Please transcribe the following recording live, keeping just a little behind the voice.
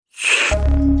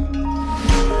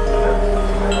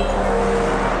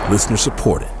Listener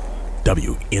supported.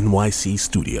 WNYC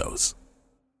Studios.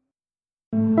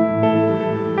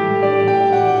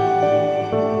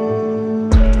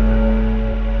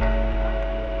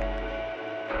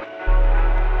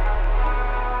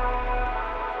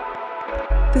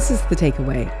 This is The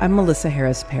Takeaway. I'm Melissa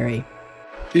Harris Perry.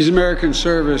 These American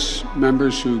service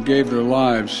members who gave their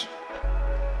lives,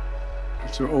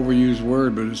 it's an overused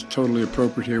word, but it's totally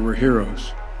appropriate here, were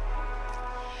heroes.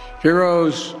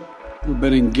 Heroes who've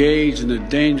been engaged in a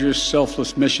dangerous,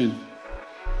 selfless mission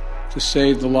to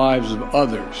save the lives of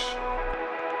others.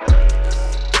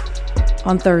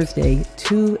 On Thursday,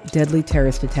 2 deadly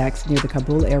terrorist attacks near the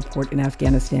Kabul airport in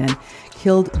Afghanistan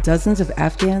killed dozens of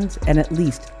Afghans and at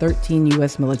least 13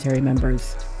 U.S. military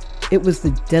members. It was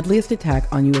the deadliest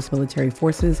attack on U.S. military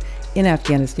forces in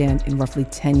Afghanistan in roughly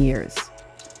 10 years.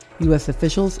 U.S.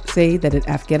 officials say that an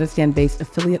Afghanistan-based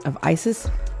affiliate of ISIS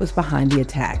was behind the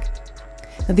attack.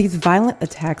 Now, these violent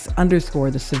attacks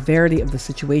underscore the severity of the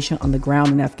situation on the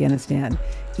ground in Afghanistan,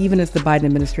 even as the Biden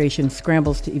administration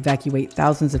scrambles to evacuate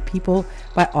thousands of people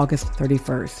by August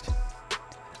 31st.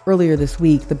 Earlier this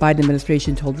week, the Biden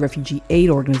administration told refugee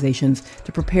aid organizations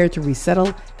to prepare to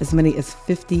resettle as many as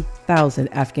 50,000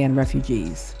 Afghan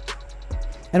refugees.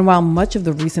 And while much of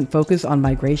the recent focus on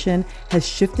migration has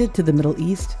shifted to the Middle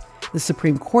East, the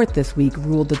Supreme Court this week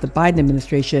ruled that the Biden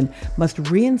administration must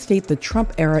reinstate the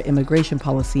Trump-era immigration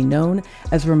policy known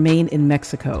as Remain in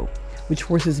Mexico, which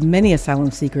forces many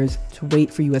asylum seekers to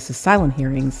wait for U.S. asylum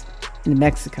hearings in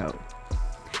Mexico.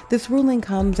 This ruling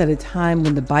comes at a time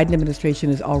when the Biden administration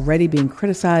is already being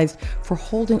criticized for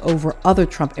holding over other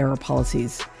Trump-era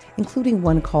policies, including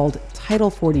one called Title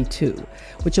 42,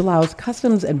 which allows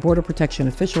Customs and Border Protection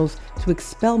officials to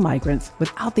expel migrants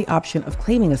without the option of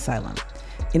claiming asylum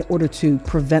in order to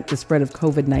prevent the spread of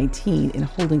COVID-19 in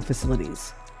holding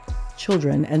facilities.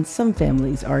 Children and some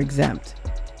families are exempt.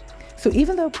 So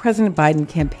even though President Biden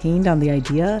campaigned on the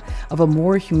idea of a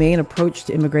more humane approach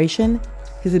to immigration,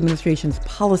 his administration's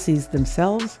policies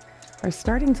themselves are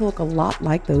starting to look a lot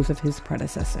like those of his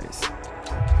predecessors.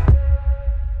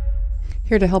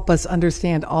 Here to help us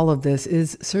understand all of this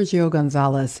is Sergio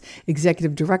Gonzalez,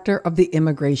 Executive Director of the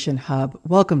Immigration Hub.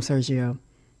 Welcome, Sergio.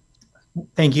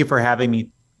 Thank you for having me.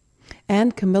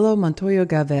 And Camilo Montoyo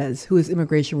Gavez, who is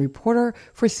immigration reporter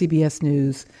for CBS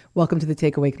News. Welcome to The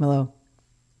Takeaway, Camilo.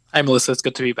 Hi, Melissa. It's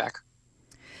good to be back.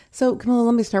 So, Camilo,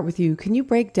 let me start with you. Can you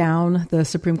break down the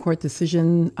Supreme Court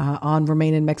decision on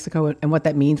Remain in Mexico and what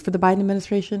that means for the Biden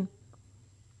administration?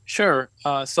 Sure.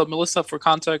 So, Melissa, for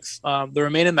context, the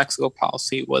Remain in Mexico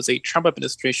policy was a Trump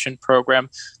administration program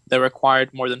that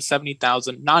required more than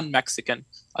 70,000 non-Mexican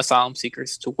asylum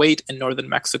seekers to wait in northern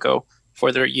Mexico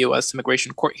for their U.S.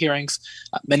 immigration court hearings.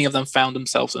 Many of them found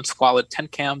themselves in squalid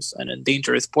tent camps and in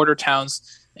dangerous border towns,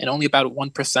 and only about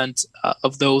 1%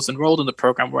 of those enrolled in the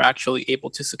program were actually able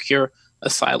to secure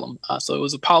asylum. So it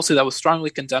was a policy that was strongly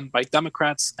condemned by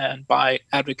Democrats and by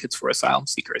advocates for asylum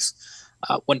seekers.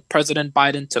 When President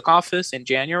Biden took office in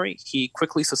January, he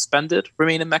quickly suspended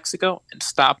Remain in Mexico and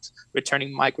stopped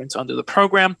returning migrants under the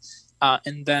program.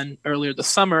 And then earlier this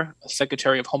summer,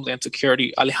 Secretary of Homeland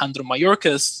Security Alejandro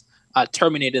Mayorkas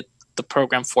terminated the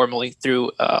program formally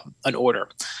through an order.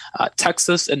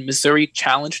 Texas and Missouri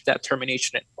challenged that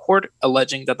termination in court,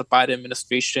 alleging that the Biden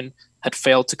administration had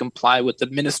failed to comply with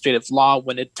administrative law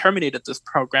when it terminated this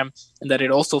program, and that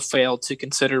it also failed to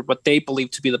consider what they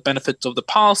believed to be the benefits of the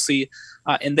policy.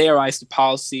 In their eyes, the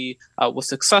policy was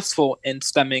successful in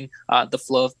stemming the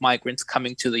flow of migrants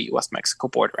coming to the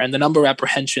U.S.-Mexico border. And the number of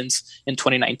apprehensions in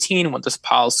 2019, when this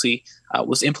policy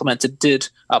was implemented, did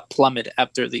plummet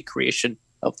after the creation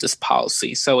of this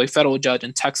policy. So a federal judge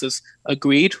in Texas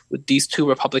agreed with these 2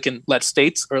 Republican-led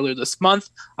states earlier this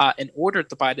month and ordered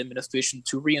the Biden administration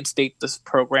to reinstate this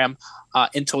program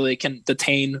until they can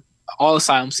detain all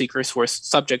asylum seekers who are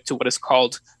subject to what is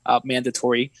called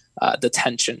mandatory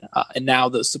detention. And now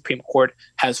the Supreme Court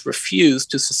has refused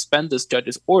to suspend this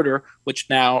judge's order, which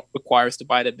now requires the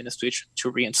Biden administration to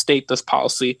reinstate this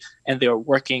policy. And they are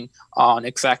working on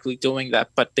exactly doing that,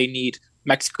 but they need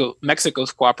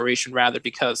Mexico's cooperation rather,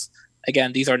 because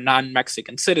again, these are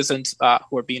non-Mexican citizens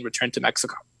who are being returned to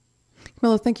Mexico.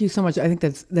 Camilo, thank you so much. I think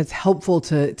that's helpful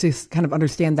to kind of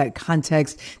understand that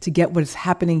context, to get what's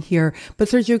happening here. But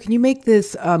Sergio, can you make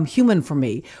this human for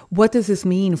me? What does this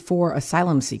mean for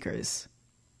asylum seekers?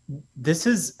 This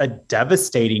is a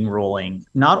devastating ruling.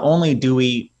 Not only do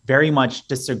we very much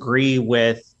disagree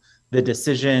with the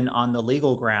decision on the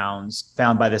legal grounds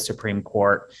found by the Supreme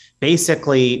Court,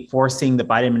 basically forcing the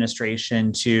Biden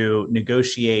administration to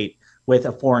negotiate with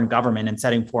a foreign government and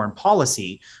setting foreign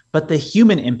policy. But the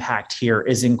human impact here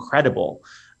is incredible.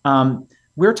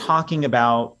 We're talking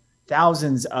about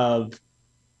thousands of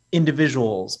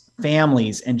individuals,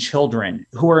 families, and children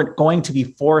who are going to be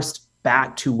forced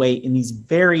back to wait in these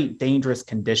very dangerous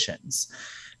conditions.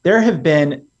 There have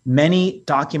been many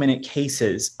documented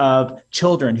cases of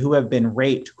children who have been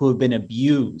raped, who have been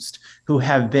abused, who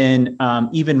have been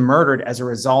even murdered as a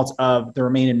result of the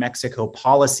Remain in Mexico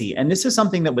policy. And this is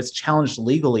something that was challenged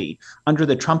legally under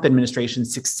the Trump administration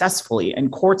successfully.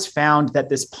 And courts found that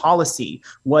this policy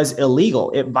was illegal.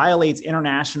 It violates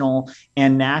international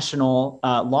and national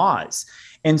laws.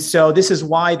 And so this is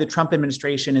why the Trump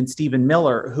administration and Stephen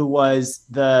Miller, who was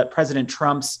the President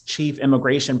Trump's chief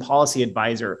immigration policy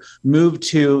advisor, moved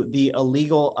to the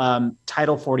illegal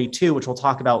Title 42, which we'll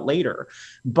talk about later.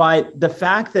 But the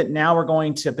fact that now we're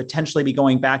going to potentially be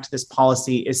going back to this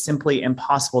policy is simply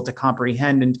impossible to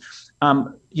comprehend. And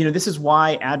this is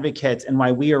why advocates and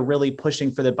why we are really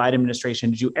pushing for the Biden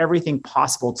administration to do everything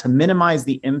possible to minimize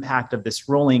the impact of this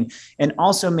ruling and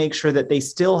also make sure that they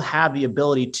still have the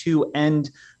ability to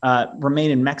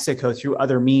remain in Mexico through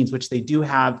other means, which they do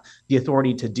have the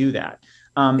authority to do that.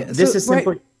 This is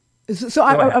simply... Right. So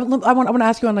I want to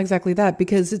ask you on exactly that,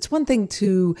 because it's one thing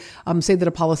to say that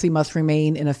a policy must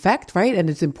remain in effect, right? And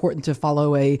it's important to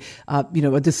follow a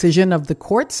decision of the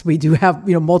courts. We do have,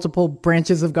 multiple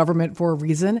branches of government for a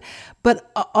reason. But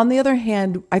on the other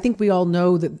hand, I think we all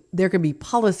know that there can be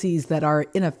policies that are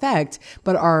in effect,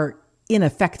 but are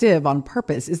ineffective on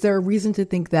purpose. Is there a reason to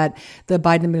think that the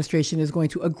Biden administration is going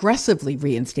to aggressively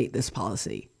reinstate this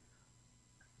policy?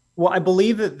 Well, I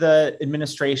believe that the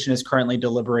administration is currently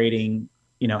deliberating,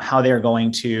 how they're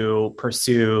going to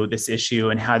pursue this issue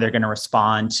and how they're going to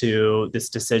respond to this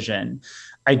decision.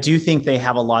 I do think they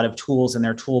have a lot of tools in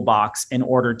their toolbox in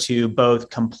order to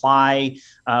both comply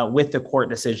with the court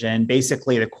decision.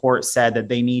 Basically, the court said that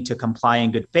they need to comply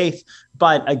in good faith.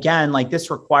 But again, this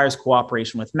requires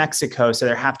cooperation with Mexico. So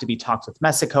there have to be talks with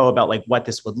Mexico about what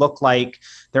this would look like.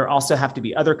 There also have to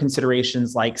be other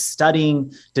considerations like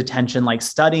studying detention, like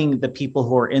studying the people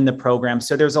who are in the program.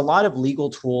 So there's a lot of legal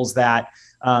tools that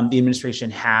the administration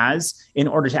has in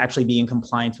order to actually be in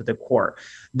compliance with the court.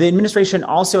 The administration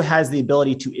also has the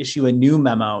ability to issue a new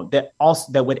memo that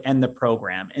would end the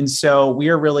program. And so we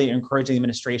are really encouraging the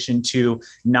administration to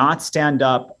not stand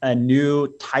up a new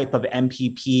type of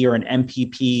MPP or an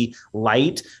MPP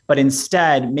light, but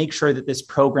instead make sure that this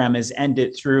program is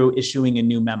ended through issuing a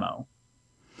new memo.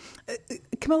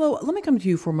 Camilo, let me come to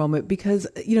you for a moment because,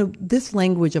 this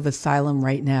language of asylum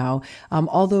right now,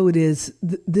 although it is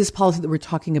this policy that we're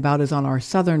talking about is on our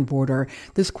southern border,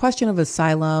 this question of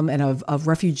asylum and of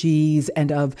refugees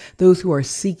and of those who are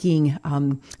seeking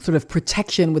sort of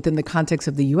protection within the context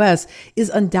of the U.S. is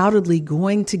undoubtedly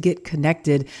going to get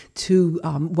connected to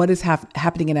what is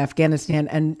happening in Afghanistan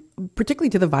and particularly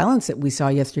to the violence that we saw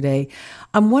yesterday.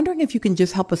 I'm wondering if you can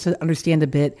just help us to understand a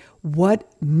bit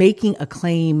what making a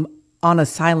claim on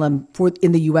asylum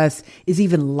in the U.S. is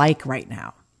even like right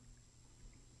now.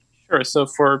 Sure. So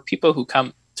for people who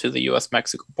come to the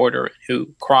U.S.-Mexico border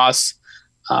who cross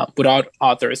without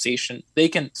authorization, they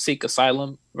can seek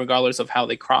asylum regardless of how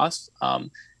they cross.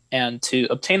 And to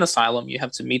obtain asylum, you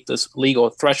have to meet this legal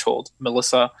threshold,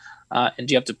 Melissa, and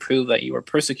you have to prove that you are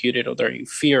persecuted or that you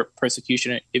fear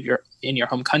persecution if you're in your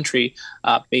home country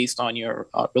based on your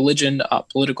religion,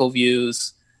 political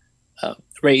views,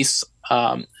 race,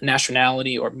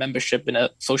 nationality, or membership in a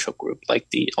social group like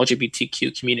the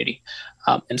LGBTQ community.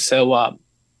 And so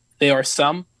there are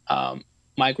some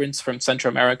migrants from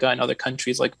Central America and other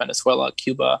countries like Venezuela,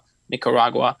 Cuba,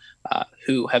 Nicaragua,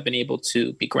 who have been able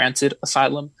to be granted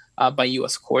asylum by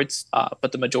U.S. courts,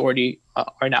 but the majority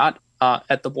are not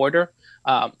at the border.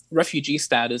 Refugee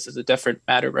status is a different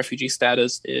matter. Refugee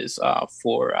status is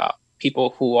for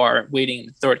people who are waiting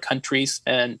in third countries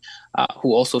and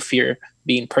who also fear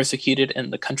being persecuted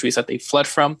in the countries that they fled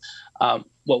from.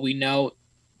 What we know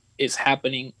is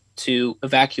happening to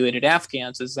evacuated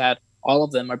Afghans is that all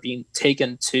of them are being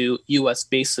taken to U.S.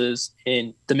 bases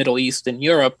in the Middle East and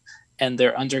Europe, and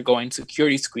they're undergoing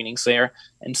security screenings there,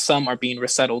 and some are being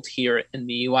resettled here in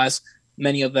the U.S.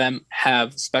 Many of them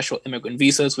have special immigrant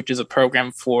visas, which is a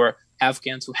program for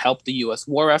Afghans who help the U.S.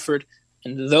 war effort,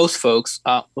 and those folks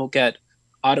will get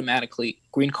automatically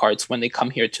green cards when they come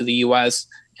here to the U.S.,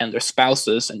 and their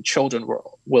spouses and children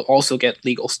will also get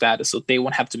legal status, so they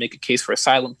won't have to make a case for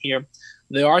asylum here.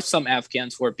 There are some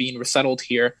Afghans who are being resettled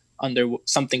here under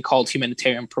something called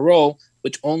humanitarian parole,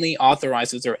 which only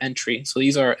authorizes their entry. So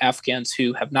these are Afghans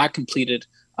who have not completed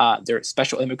their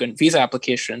special immigrant visa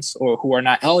applications or who are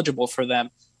not eligible for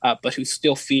them, but who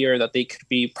still fear that they could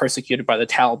be persecuted by the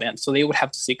Taliban. So they would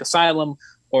have to seek asylum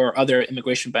or other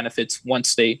immigration benefits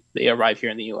once they arrive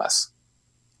here in the U.S.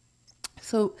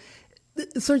 So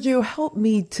Sergio, help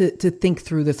me to think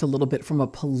through this a little bit from a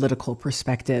political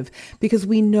perspective, because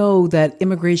we know that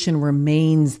immigration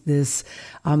remains this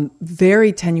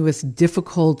very tenuous,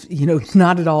 difficult,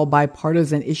 not at all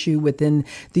bipartisan issue within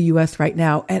the U.S. right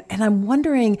now. And I'm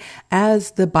wondering,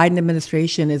 as the Biden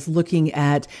administration is looking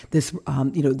at this,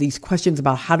 these questions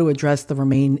about how to address the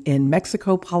Remain in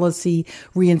Mexico policy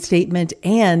reinstatement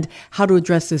and how to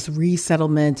address this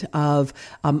resettlement of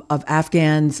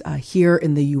Afghans here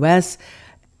in the U.S.,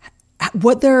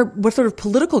 what sort of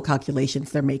political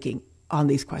calculations they're making on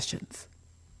these questions.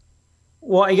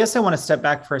 Well, I guess I want to step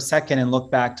back for a second and look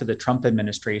back to the Trump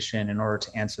administration in order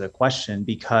to answer the question,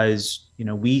 because,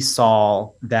 we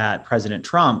saw that President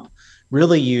Trump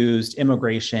really used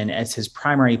immigration as his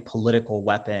primary political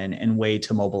weapon and way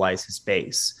to mobilize his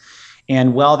base.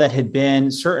 And while that had been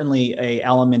certainly an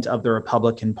element of the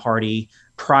Republican Party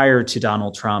prior to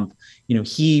Donald Trump,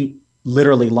 he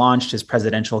literally launched his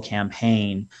presidential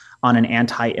campaign on an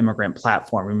anti-immigrant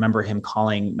platform. Remember him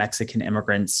calling Mexican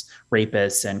immigrants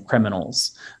rapists and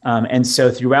criminals. And so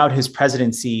throughout his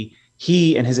presidency,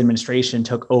 he and his administration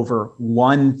took over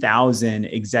 1,000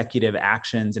 executive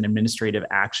actions and administrative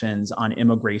actions on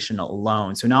immigration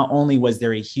alone. So not only was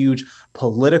there a huge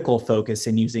political focus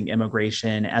in using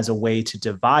immigration as a way to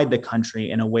divide the country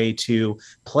and a way to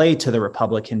play to the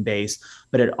Republican base,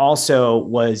 but it also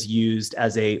was used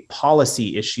as a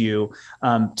policy issue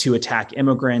to attack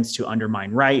immigrants, to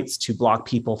undermine rights, to block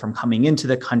people from coming into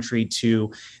the country,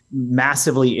 to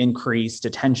massively increase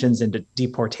detentions and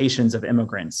deportations of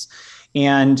immigrants.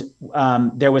 And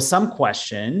there was some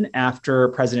question after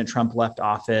President Trump left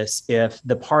office if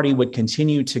the party would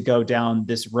continue to go down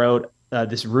this route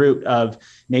of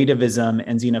nativism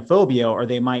and xenophobia, or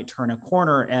they might turn a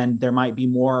corner and there might be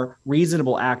more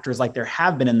reasonable actors like there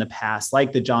have been in the past,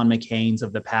 like the John McCains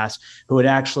of the past, who would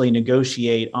actually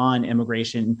negotiate on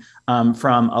immigration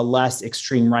from a less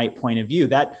extreme right point of view.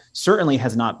 That certainly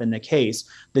has not been the case.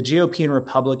 The GOP and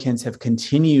Republicans have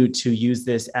continued to use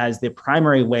this as the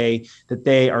primary way that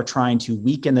they are trying to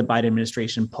weaken the Biden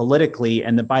administration politically,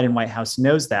 and the Biden White House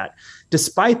knows that.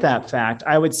 Despite that fact,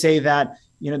 I would say that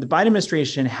the Biden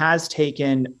administration has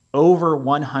taken over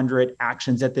 100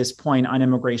 actions at this point on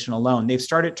immigration alone. They've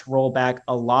started to roll back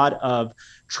a lot of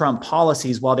Trump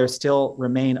policies while there still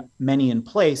remain many in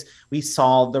place. We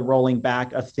saw the rolling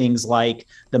back of things like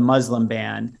the Muslim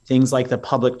ban, things like the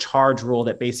public charge rule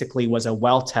that basically was a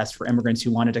well test for immigrants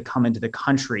who wanted to come into the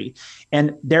country.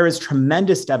 And there is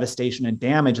tremendous devastation and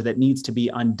damage that needs to be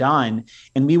undone.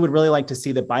 And we would really like to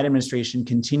see the Biden administration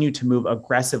continue to move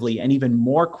aggressively and even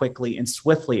more quickly and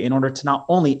swiftly in order to not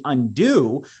only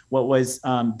undo what was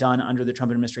done under the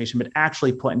Trump administration, but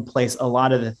actually put in place a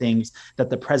lot of the things that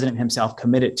the president himself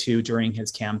committed to during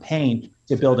his campaign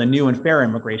to build a new and fair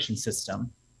immigration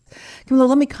system. Camila,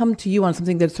 let me come to you on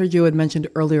something that Sergio had mentioned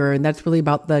earlier, and that's really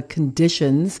about the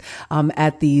conditions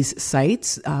at these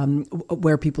sites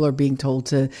where people are being told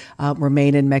to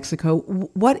remain in Mexico.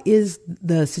 What is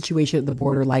the situation at the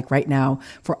border like right now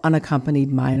for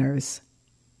unaccompanied minors?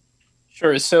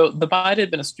 Sure. So the Biden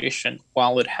administration,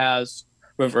 while it has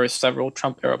reversed several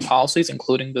Trump-era policies,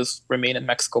 including this Remain in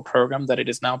Mexico program that it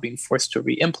is now being forced to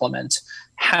re-implement,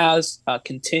 has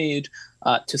continued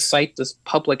to cite this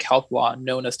public health law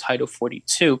known as Title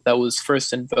 42 that was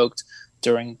first invoked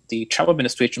during the Trump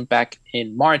administration back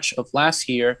in March of last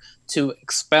year to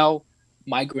expel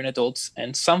migrant adults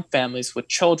and some families with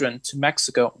children to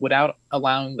Mexico without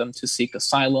allowing them to seek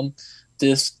asylum.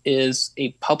 This is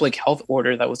a public health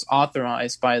order that was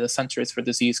authorized by the Centers for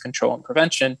Disease Control and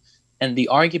Prevention. And the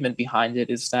argument behind it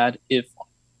is that if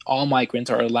all migrants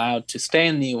are allowed to stay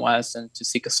in the U.S. and to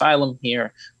seek asylum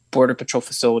here, Border Patrol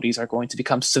facilities are going to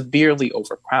become severely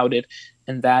overcrowded,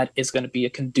 and that is going to be a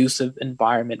conducive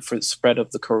environment for the spread of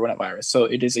the coronavirus. So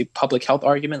it is a public health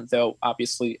argument, though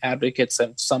obviously advocates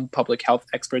and some public health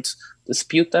experts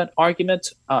dispute that argument,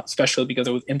 especially because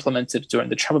it was implemented during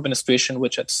the Trump administration,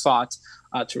 which had sought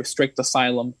to restrict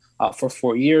asylum for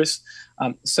 4 years.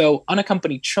 So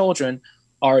unaccompanied children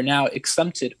are now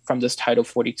exempted from this Title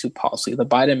 42 policy. The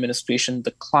Biden administration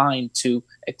declined to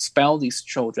expel these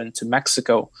children to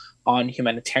Mexico on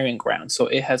humanitarian grounds. So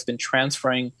it has been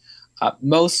transferring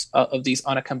most of these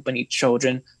unaccompanied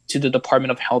children to the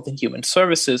Department of Health and Human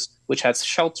Services, which has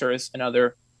shelters and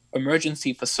other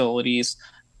emergency facilities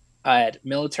at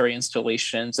military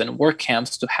installations and work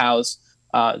camps to house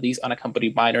these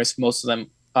unaccompanied minors, most of them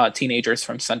teenagers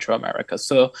from Central America.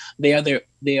 So they are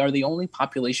the only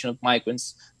population of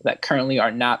migrants that currently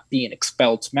are not being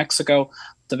expelled to Mexico.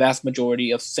 The vast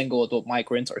majority of single adult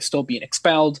migrants are still being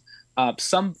expelled.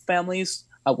 Some families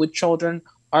with children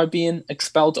are being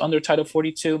expelled under Title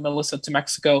 42, Melissa, to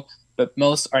Mexico, but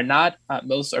most are not.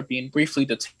 Most are being briefly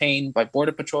detained by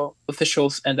Border Patrol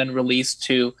officials and then released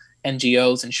to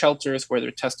NGOs and shelters where they're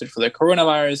tested for their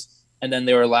coronavirus, and then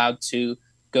they're allowed to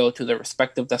go to their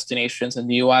respective destinations in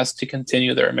the U.S. to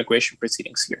continue their immigration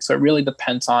proceedings here. So it really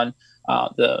depends on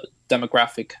the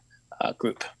demographic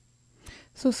group.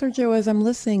 So, Sergio, as I'm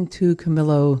listening to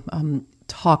Camilo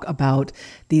talk about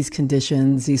these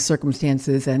conditions, these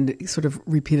circumstances, and sort of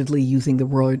repeatedly using the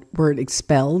word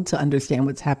expelled to understand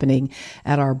what's happening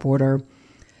at our border,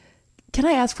 can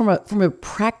I ask from a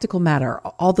practical matter,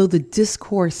 although the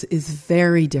discourse is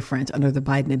very different under the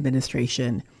Biden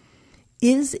administration,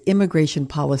 is immigration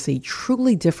policy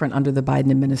truly different under the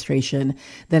Biden administration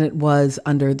than it was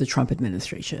under the Trump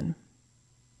administration?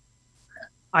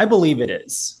 I believe it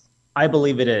is.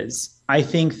 I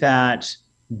think that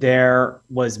there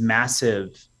was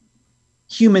massive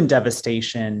human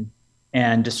devastation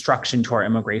and destruction to our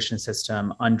immigration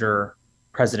system under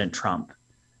President Trump.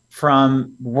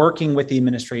 From working with the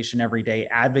administration every day,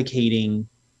 advocating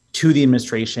to the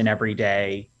administration every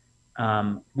day,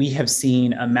 we have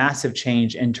seen a massive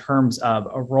change in terms of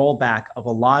a rollback of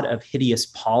a lot of hideous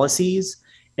policies,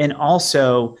 and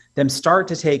also them start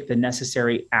to take the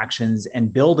necessary actions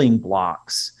and building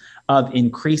blocks of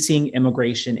increasing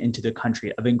immigration into the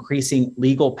country, of increasing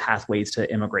legal pathways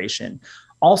to immigration.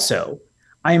 Also,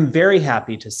 I am very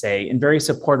happy to say and very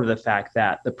supportive of the fact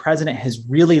that the president has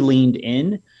really leaned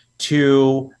in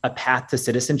to a path to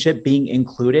citizenship being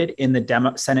included in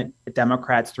the Senate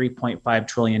Democrats' $3.5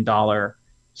 trillion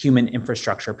human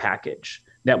infrastructure package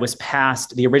that was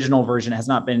passed. The original version has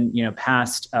not been,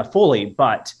 passed fully,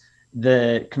 but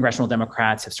the congressional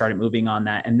Democrats have started moving on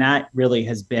that. And that really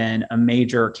has been a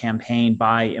major campaign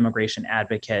by immigration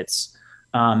advocates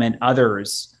and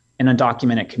others in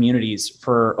undocumented communities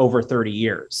for over 30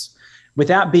 years. With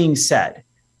that being said,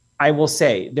 I will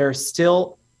say there are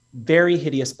still very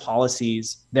hideous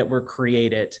policies that were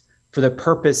created for the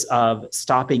purpose of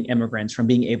stopping immigrants from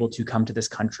being able to come to this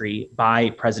country by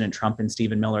President Trump and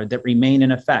Stephen Miller that remain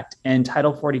in effect. And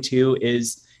Title 42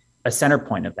 is a center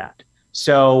point of that.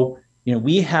 So,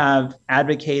 we have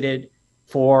advocated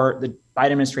for the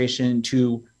Biden administration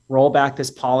to roll back this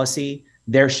policy.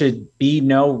 There should be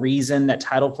no reason that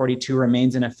Title 42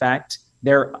 remains in effect.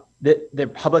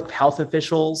 The public health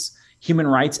officials, human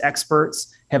rights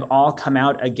experts have all come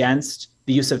out against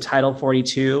the use of Title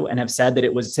 42 and have said that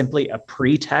it was simply a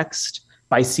pretext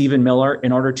by Stephen Miller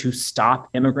in order to stop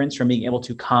immigrants from being able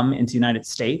to come into the United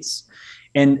States.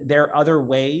 And there are other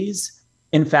ways,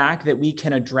 in fact, that we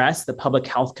can address the public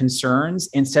health concerns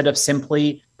instead of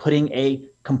simply putting a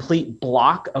complete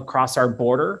block across our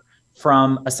border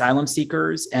from asylum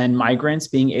seekers and migrants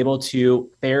being able to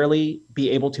fairly be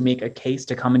able to make a case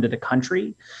to come into the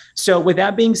country. So with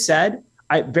that being said,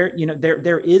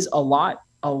 there is a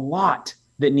lot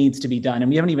that needs to be done. And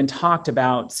we haven't even talked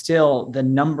about still the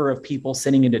number of people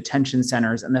sitting in detention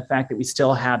centers and the fact that we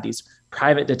still have these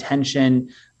private detention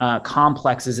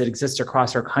complexes that exist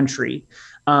across our country.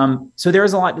 So there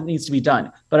is a lot that needs to be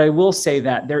done. But I will say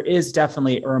that there is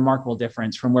definitely a remarkable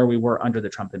difference from where we were under the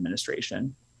Trump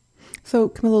administration. So,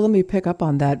 Camilo, let me pick up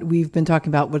on that. We've been talking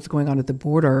about what's going on at the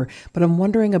border, but I'm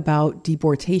wondering about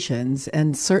deportations.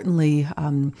 And certainly,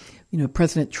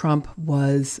 President Trump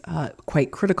was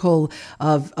quite critical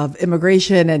of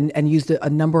immigration and used a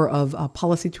number of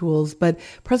policy tools. But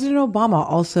President Obama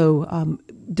also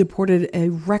deported a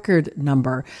record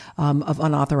number of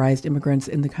unauthorized immigrants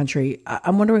in the country.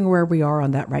 I'm wondering where we are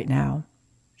on that right now.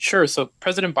 Sure. So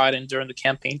President Biden, during the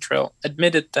campaign trail,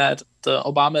 admitted that the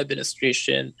Obama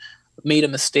administration made a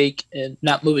mistake in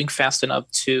not moving fast enough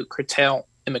to curtail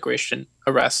immigration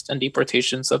arrests and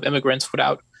deportations of immigrants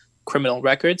without criminal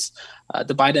records.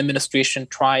 The Biden administration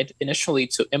tried initially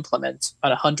to implement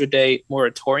a 100-day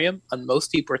moratorium on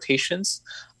most deportations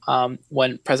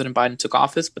when President Biden took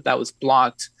office, but that was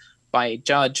blocked by a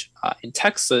judge in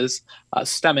Texas,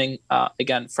 stemming,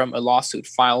 again, from a lawsuit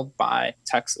filed by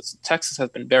Texas. Texas has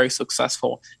been very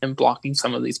successful in blocking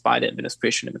some of these Biden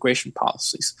administration immigration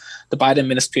policies. The Biden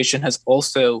administration has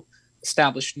also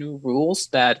established new rules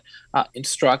that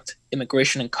instruct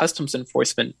immigration and customs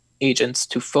enforcement agents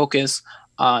to focus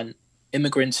on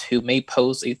immigrants who may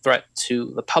pose a threat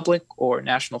to the public or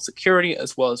national security,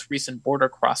 as well as recent border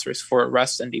crossers for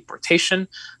arrest and deportation.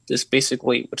 This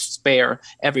basically would spare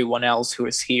everyone else who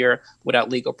is here without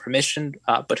legal permission,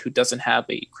 but who doesn't have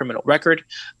a criminal record.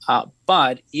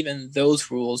 But even those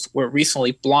rules were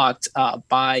recently blocked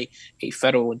by a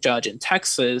federal judge in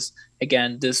Texas.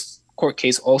 Again, this court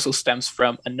case also stems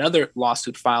from another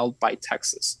lawsuit filed by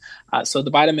Texas. So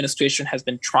the Biden administration has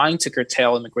been trying to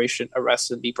curtail immigration arrests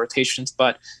and deportations,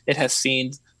 but it has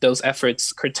seen those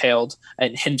efforts curtailed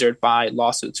and hindered by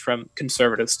lawsuits from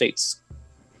conservative states.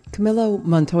 Camilo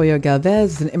Montoya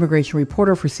Galvez is an immigration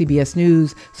reporter for CBS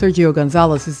News. Sergio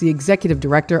Gonzalez is the executive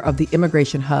director of the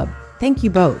Immigration Hub. Thank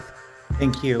you both.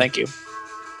 Thank you. Thank you.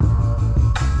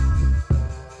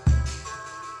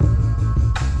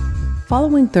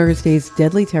 Following Thursday's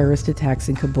deadly terrorist attacks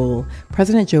in Kabul,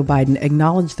 President Joe Biden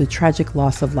acknowledged the tragic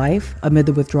loss of life amid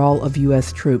the withdrawal of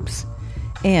U.S. troops.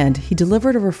 And he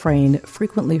delivered a refrain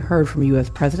frequently heard from U.S.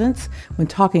 presidents when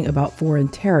talking about foreign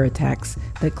terror attacks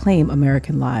that claim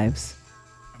American lives.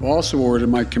 I've also ordered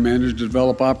my commanders to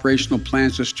develop operational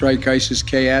plans to strike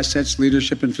ISIS-K assets,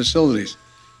 leadership, and facilities.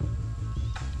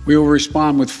 We will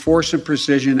respond with force and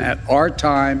precision at our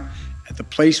time, at the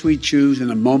place we choose, in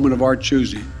the moment of our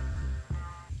choosing.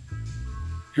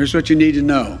 Here's what you need to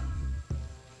know.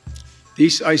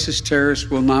 These ISIS terrorists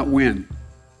will not win.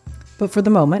 But for the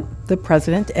moment, the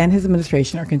president and his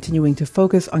administration are continuing to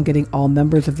focus on getting all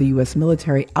members of the U.S.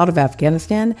 military out of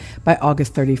Afghanistan by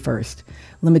August 31st,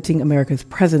 limiting America's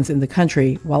presence in the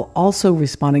country while also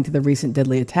responding to the recent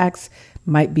deadly attacks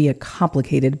might be a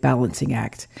complicated balancing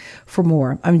act. For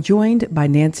more, I'm joined by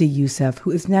Nancy Youssef,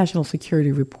 who is national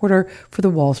security reporter for the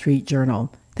Wall Street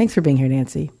Journal. Thanks for being here,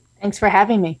 Nancy. Thanks for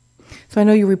having me. So I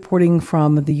know you're reporting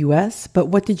from the U.S., but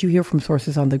what did you hear from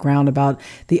sources on the ground about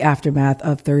the aftermath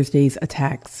of Thursday's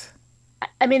attacks?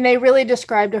 I mean, they really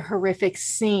described a horrific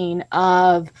scene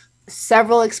of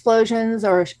several explosions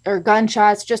or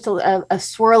gunshots, just a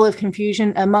swirl of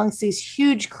confusion amongst these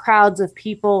huge crowds of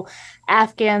people,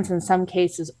 Afghans, in some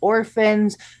cases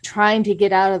orphans, trying to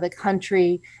get out of the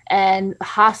country, and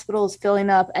hospitals filling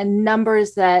up, and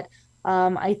numbers that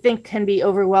I think can be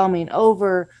overwhelming.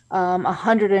 Over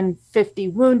 150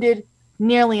 wounded,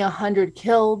 nearly 100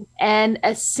 killed, and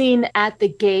a scene at the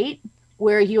gate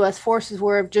where U.S. forces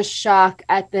were of just shock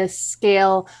at the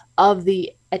scale of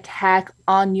the attack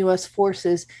on U.S.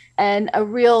 forces, and a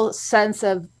real sense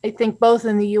of, I think, both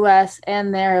in the U.S.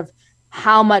 and there, of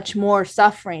how much more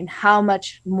suffering, how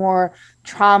much more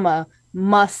trauma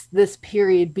must this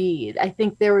period be. I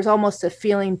think there was almost a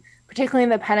feeling, particularly in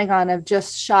the Pentagon, of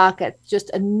just shock at just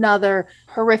another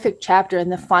horrific chapter in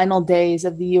the final days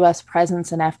of the U.S.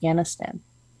 presence in Afghanistan.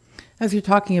 As you're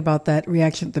talking about that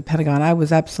reaction at the Pentagon, I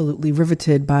was absolutely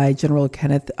riveted by General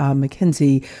Kenneth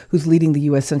McKenzie, who's leading the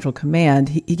U.S. Central Command.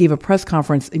 He gave a press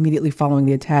conference immediately following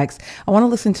the attacks. I want to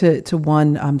listen to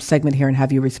one segment here and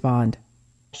have you respond.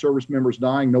 Service members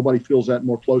dying, nobody feels that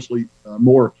more closely,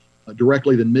 more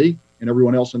directly than me and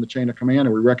everyone else in the chain of command,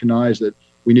 and we recognize that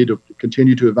we need to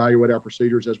continue to evaluate our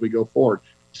procedures as we go forward.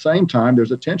 At the same time,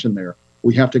 there's a tension there.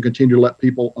 We have to continue to let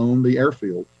people own the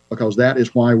airfield because that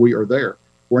is why we are there.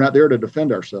 We're not there to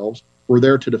defend ourselves. We're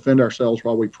there to defend ourselves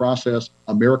while we process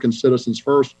American citizens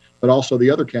first, but also the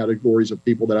other categories of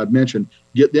people that I've mentioned,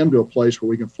 get them to a place where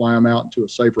we can fly them out into a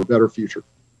safer, better future.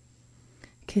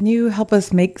 Can you help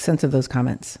us make sense of those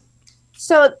comments?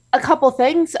 So a couple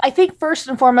things. I think first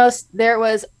and foremost, there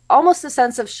was almost a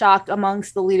sense of shock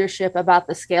amongst the leadership about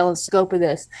the scale and scope of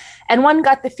this. And one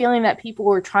got the feeling that people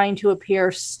were trying to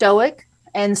appear stoic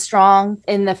and strong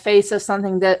in the face of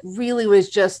something that really was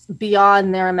just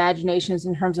beyond their imaginations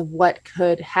in terms of what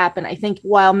could happen. I think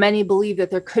while many believe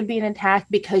that there could be an attack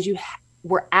because you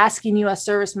were asking U.S.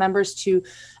 service members to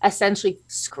essentially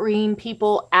screen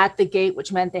people at the gate,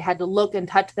 which meant they had to look and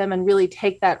touch them and really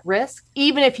take that risk.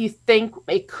 Even if you think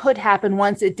it could happen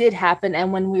once, it did happen.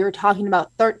 And when we were talking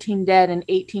about 13 dead and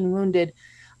 18 wounded,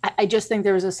 I just think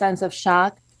there was a sense of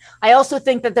shock. I also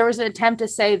think that there was an attempt to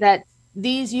say that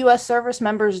these U.S. service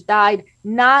members died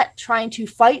not trying to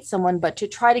fight someone, but to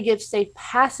try to give safe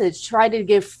passage, try to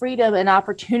give freedom and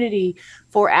opportunity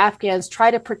for Afghans,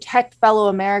 try to protect fellow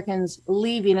Americans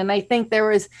leaving. And I think there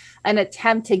was an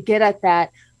attempt to get at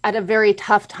that at a very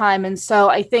tough time. And so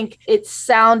I think it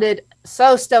sounded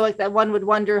so stoic that one would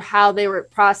wonder how they were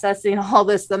processing all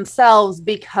this themselves,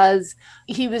 because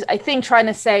he was, I think, trying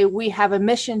to say we have a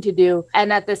mission to do,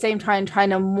 and at the same time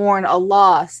trying to mourn a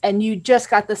loss. And you just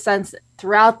got the sense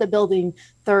throughout the building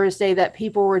Thursday that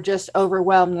people were just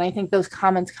overwhelmed. And I think those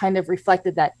comments kind of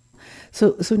reflected that.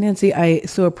 So Nancy, I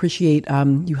so appreciate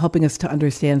you helping us to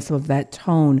understand some of that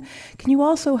tone. Can you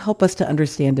also help us to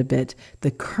understand a bit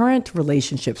the current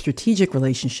relationship, strategic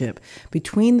relationship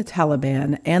between the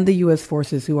Taliban and the U.S.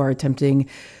 forces who are attempting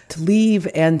to leave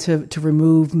and to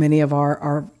remove many of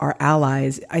our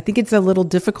allies? I think it's a little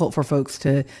difficult for folks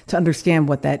to understand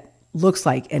what that looks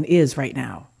like and is right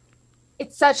now.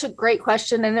 It's such a great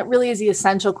question, and it really is the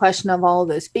essential question of all of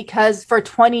this, because for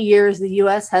 20 years, the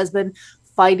U.S. has been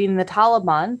fighting the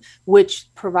Taliban, which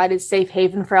provided safe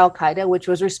haven for al-Qaeda, which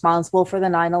was responsible for the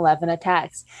 9/11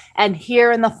 attacks. And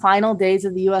here in the final days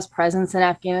of the U.S. presence in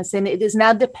Afghanistan, it is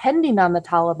now depending on the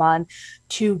Taliban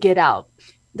to get out.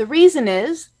 The reason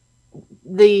is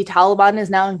the Taliban is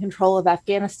now in control of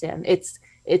Afghanistan.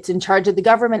 It's in charge of the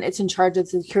government. It's in charge of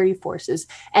the security forces.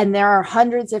 And there are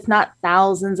hundreds, if not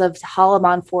thousands, of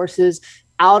Taliban forces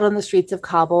out on the streets of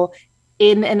Kabul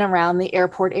in and around the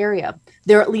airport area.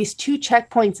 There are at least 2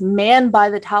 checkpoints manned by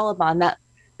the Taliban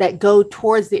that go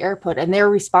towards the airport, and they're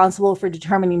responsible for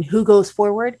determining who goes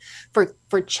forward,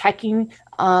 for checking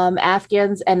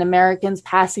Afghans and Americans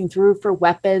passing through for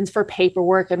weapons, for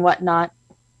paperwork and whatnot.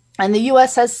 And the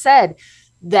U.S. has said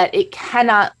that it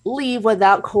cannot leave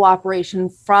without cooperation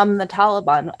from the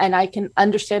Taliban. And I can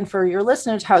understand for your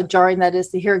listeners how jarring that is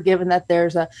to hear, given that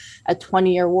there's a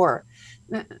 20-year war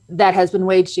that has been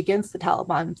waged against the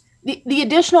Taliban. The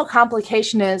additional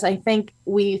complication is, I think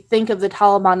we think of the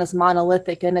Taliban as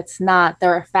monolithic, and it's not.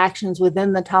 There are factions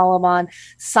within the Taliban,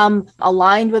 some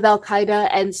aligned with al-Qaeda.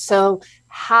 And so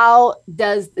how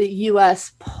does the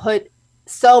U.S. put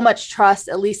so much trust,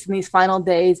 at least in these final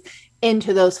days,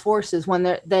 into those forces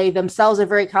when they themselves are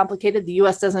very complicated? The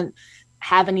U.S. doesn't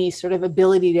have any sort of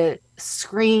ability to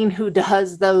screen who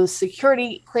does those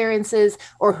security clearances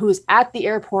or who's at the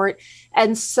airport.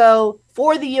 And so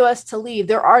for the U.S. to leave,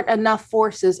 there aren't enough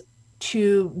forces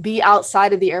to be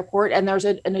outside of the airport, and there's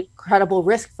an incredible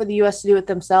risk for the U.S. to do it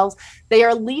themselves. They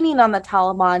are leaning on the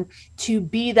Taliban to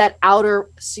be that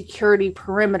outer security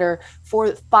perimeter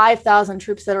for 5,000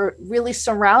 troops that are really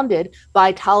surrounded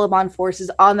by Taliban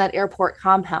forces on that airport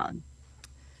compound.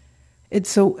 It's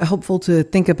so helpful to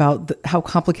think about how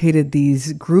complicated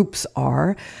these groups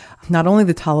are, not only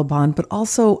the Taliban, but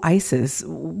also ISIS.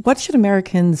 What should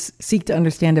Americans seek to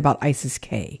understand about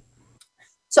ISIS-K?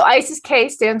 So ISIS-K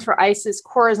stands for ISIS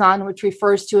Khorasan, which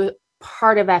refers to a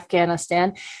part of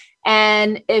Afghanistan.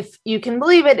 And if you can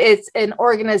believe it, it's an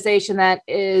organization that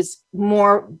is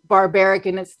more barbaric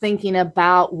in its thinking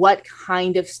about what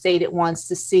kind of state it wants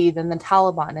to see than the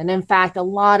Taliban. And in fact, a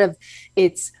lot of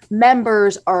its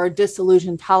members are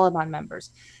disillusioned Taliban members.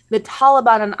 The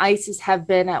Taliban and ISIS have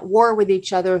been at war with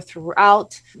each other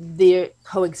throughout the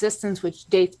coexistence, which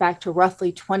dates back to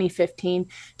roughly 2015,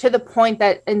 to the point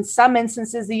that in some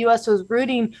instances, the U.S. was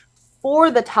rooting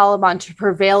for the Taliban to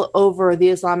prevail over the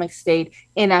Islamic State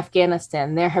in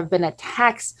Afghanistan. There have been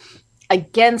attacks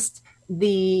against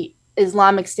the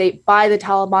Islamic State by the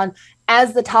Taliban.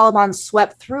 As the Taliban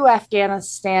swept through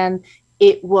Afghanistan,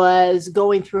 it was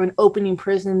going through and opening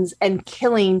prisons and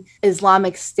killing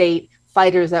Islamic State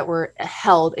fighters that were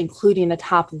held, including a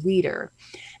top leader.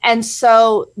 And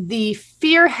so the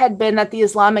fear had been that the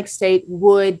Islamic State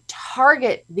would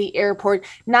target the airport,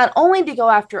 not only to go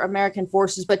after American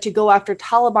forces, but to go after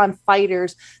Taliban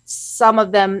fighters, some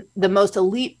of them the most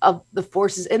elite of the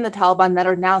forces in the Taliban that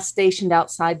are now stationed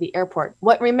outside the airport.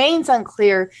 What remains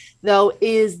unclear, though,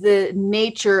 is the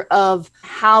nature of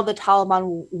how the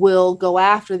Taliban will go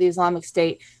after the Islamic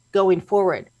State going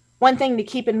forward. One thing to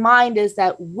keep in mind is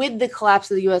that with the collapse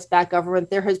of the U.S.-backed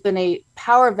government, there has been a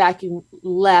power vacuum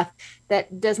left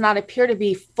that does not appear to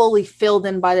be fully filled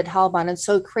in by the Taliban. And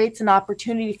so it creates an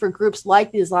opportunity for groups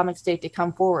like the Islamic State to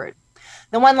come forward.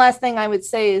 The one last thing I would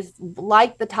say is,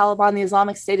 like the Taliban, the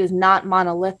Islamic State is not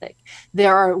monolithic.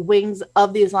 There are wings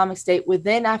of the Islamic State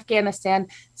within Afghanistan,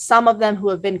 some of them who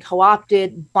have been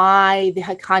co-opted by the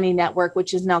Haqqani network,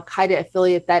 which is an al-Qaeda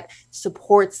affiliate that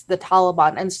supports the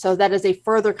Taliban. And so that is a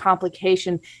further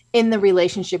complication in the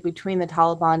relationship between the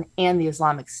Taliban and the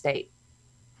Islamic State.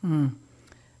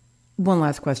 One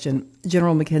last question.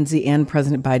 General McKenzie and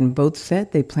President Biden both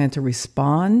said they plan to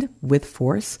respond with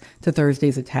force to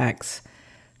Thursday's attacks.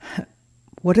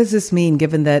 What does this mean,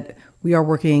 given that we are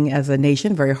working as a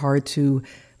nation very hard to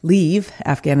leave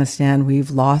Afghanistan?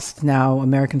 We've lost now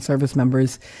American service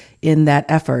members in that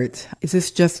effort. Is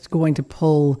this just going to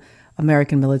pull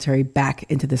American military back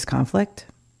into this conflict?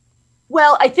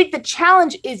 Well, I think the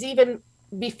challenge is even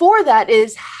before that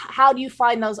is, how do you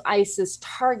find those ISIS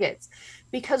targets?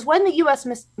 Because when the U.S.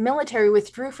 military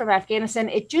withdrew from Afghanistan,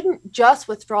 it didn't just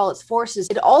withdraw its forces.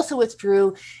 It also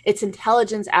withdrew its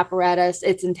intelligence apparatus,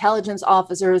 its intelligence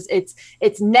officers, its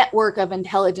network of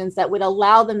intelligence that would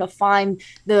allow them to find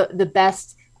the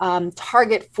best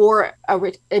target for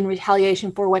in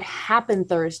retaliation for what happened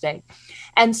Thursday.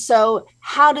 And so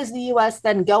how does the U.S.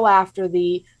 then go after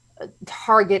the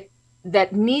target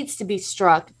that needs to be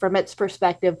struck from its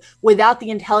perspective without the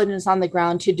intelligence on the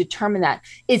ground to determine that?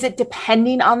 Is it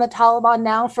depending on the Taliban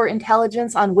now for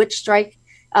intelligence on which strike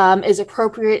is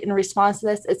appropriate in response to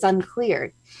this, it's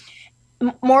unclear.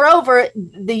 Moreover,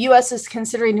 the U.S. is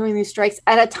considering doing these strikes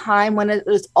at a time when it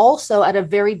is also at a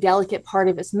very delicate part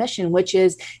of its mission, which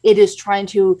is it is trying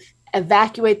to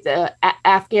evacuate the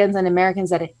Afghans and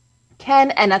Americans that it can,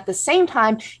 and at the same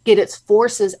time, get its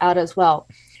forces out as well.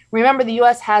 Remember, the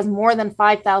U.S. has more than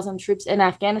 5,000 troops in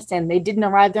Afghanistan. They didn't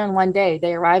arrive there in one day.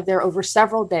 They arrived there over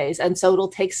several days, and so it'll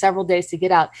take several days to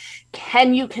get out.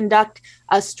 Can you conduct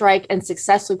a strike and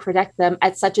successfully protect them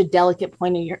at such a delicate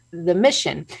point in the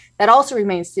mission? That also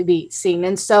remains to be seen.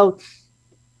 And so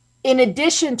in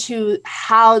addition to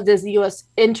how does the U.S.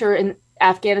 enter in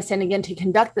Afghanistan again to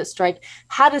conduct this strike,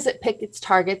 how does it pick its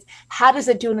targets? How does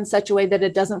it do it in such a way that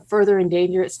it doesn't further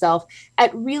endanger itself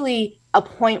at really a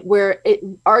point where it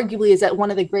arguably is at one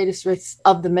of the greatest risks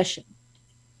of the mission?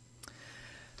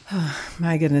 Oh,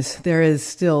 my goodness, there is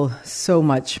still so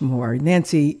much more.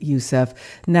 Nancy Youssef,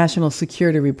 national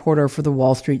security reporter for the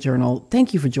Wall Street Journal.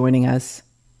 Thank you for joining us.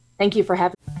 Thank you for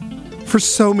having me. For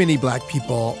so many Black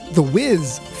people, The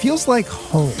Wiz feels like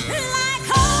home.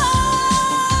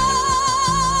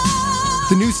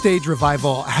 The new stage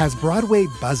revival has Broadway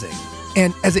buzzing,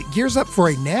 and as it gears up for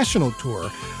a national tour,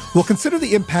 we'll consider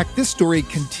the impact this story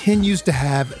continues to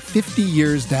have 50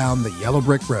 years down the yellow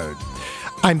brick road.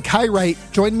 I'm Kai Wright.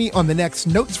 Join me on the next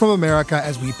Notes from America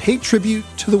as we pay tribute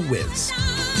to The Wiz.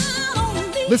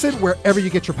 Listen wherever you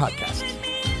get your podcasts.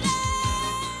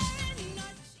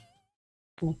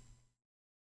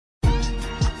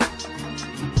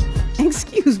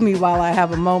 Excuse me while I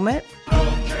have a moment.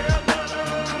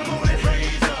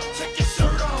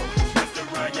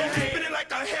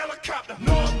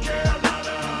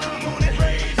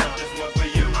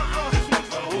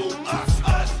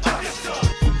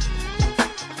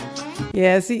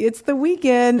 Yeah, see, it's the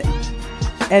weekend,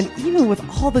 and even with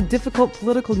all the difficult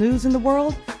political news in the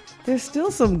world, there's still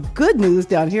some good news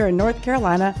down here in North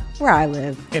Carolina, where I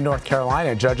live. In North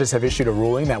Carolina, judges have issued a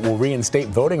ruling that will reinstate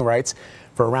voting rights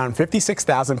for around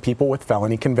 56,000 people with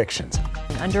felony convictions.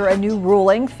 Under a new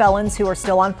ruling, felons who are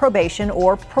still on probation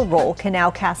or parole can now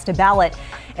cast a ballot.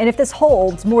 And if this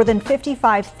holds, more than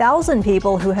 55,000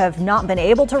 people who have not been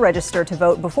able to register to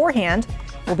vote beforehand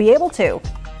will be able to.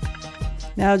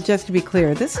 Now, just to be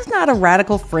clear, this is not a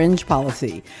radical fringe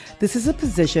policy. This is a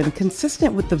position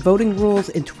consistent with the voting rules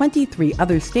in 23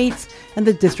 other states and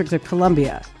the District of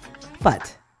Columbia.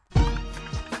 But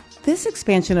this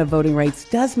expansion of voting rights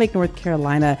does make North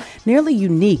Carolina nearly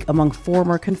unique among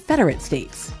former Confederate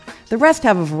states. The rest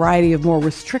have a variety of more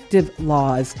restrictive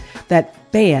laws that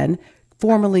ban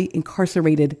formerly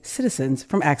incarcerated citizens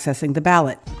from accessing the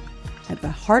ballot. At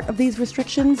the heart of these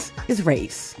restrictions is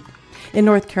race. In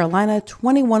North Carolina,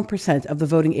 21% of the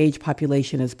voting age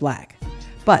population is Black.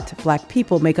 But Black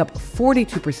people make up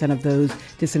 42% of those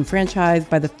disenfranchised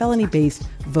by the felony-based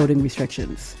voting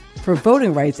restrictions. For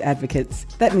voting rights advocates,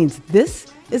 that means this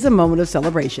is a moment of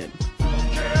celebration.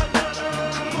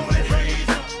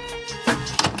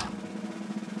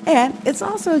 And it's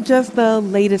also just the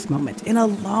latest moment in a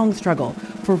long struggle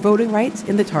for voting rights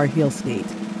in the Tar Heel state.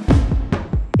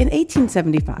 In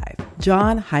 1875,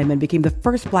 John Hyman became the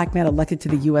first Black man elected to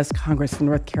the U.S. Congress from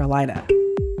North Carolina.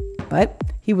 But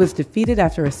he was defeated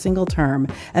after a single term,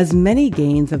 as many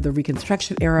gains of the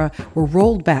Reconstruction era were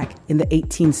rolled back in the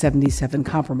 1877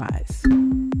 Compromise.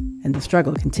 And the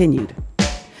struggle continued.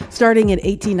 Starting in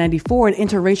 1894, an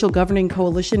interracial governing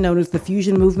coalition known as the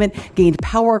Fusion Movement gained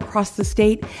power across the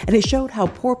state, and it showed how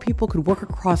poor people could work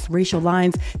across racial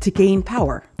lines to gain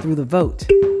power through the vote.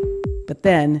 But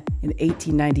then, in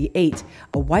 1898,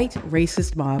 a white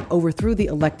racist mob overthrew the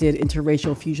elected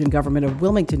interracial fusion government of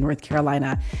Wilmington, North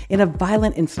Carolina, in a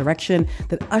violent insurrection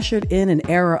that ushered in an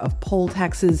era of poll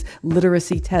taxes,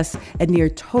 literacy tests, and near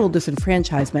total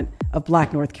disenfranchisement of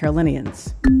Black North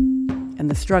Carolinians. And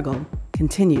the struggle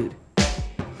continued.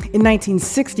 In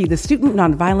 1960, the Student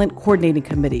Nonviolent Coordinating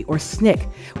Committee, or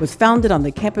SNCC, was founded on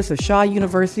the campus of Shaw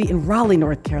University in Raleigh,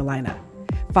 North Carolina.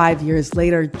 5 years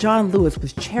later, John Lewis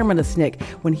was chairman of SNCC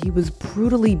when he was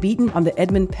brutally beaten on the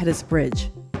Edmund Pettus Bridge.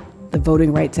 The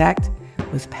Voting Rights Act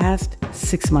was passed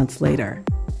 6 months later.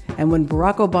 And when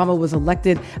Barack Obama was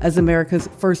elected as America's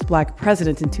first Black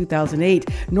president in 2008,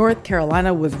 North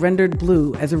Carolina was rendered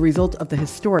blue as a result of the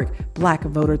historic Black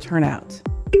voter turnout.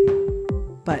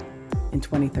 But in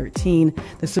 2013,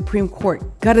 the Supreme Court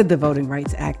gutted the Voting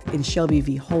Rights Act in Shelby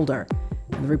v. Holder.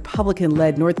 And the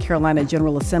Republican-led North Carolina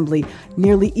General Assembly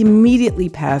nearly immediately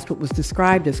passed what was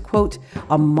described as, quote,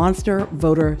 a monster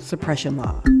voter suppression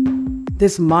law.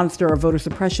 This monster of voter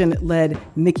suppression led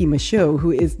Mickey Michaud,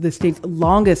 who is the state's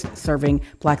longest-serving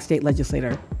Black state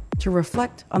legislator, to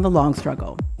reflect on the long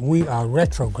struggle. We are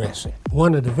retrogressing.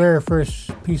 One of the very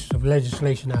first pieces of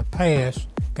legislation got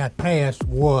passed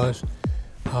was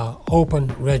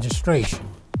open registration.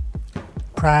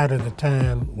 Prior to the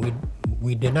time,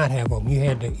 we did not have open.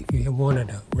 If you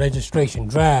wanted a registration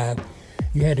drive,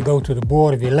 you had to go to the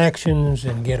Board of Elections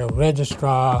and get a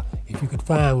registrar, if you could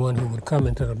find one who would come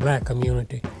into the black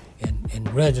community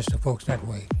and register folks that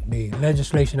way. The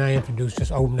legislation I introduced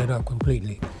just opened it up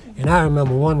completely. And I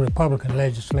remember one Republican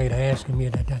legislator asking me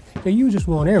at that time, "So you just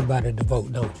want everybody to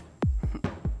vote, don't you?"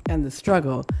 And the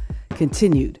struggle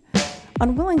continued.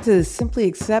 Unwilling to simply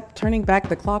accept turning back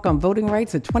the clock on voting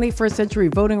rights, a 21st century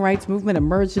voting rights movement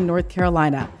emerged in North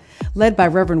Carolina. Led by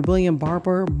Reverend William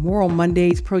Barber, Moral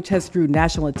Mondays protests drew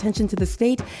national attention to the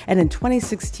state, and in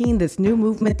 2016, this new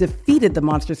movement defeated the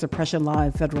monster suppression law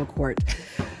in federal court.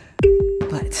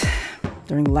 But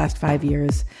during the last 5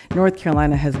 years, North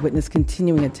Carolina has witnessed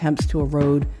continuing attempts to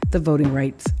erode the voting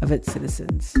rights of its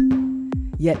citizens.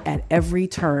 Yet at every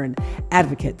turn,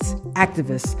 advocates,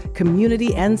 activists,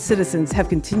 community, and citizens have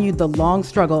continued the long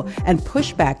struggle and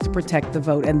pushback to protect the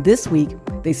vote. And this week,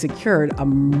 they secured a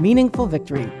meaningful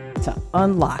victory to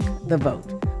unlock the vote,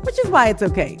 which is why it's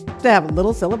okay to have a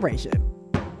little celebration.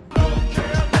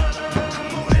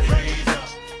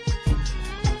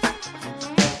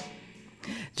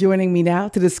 Joining me now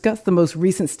to discuss the most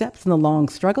recent steps in the long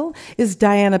struggle is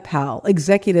Diana Powell,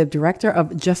 Executive Director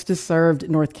of Justice Served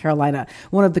North Carolina,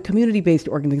 one of the community-based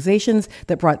organizations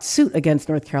that brought suit against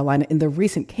North Carolina in the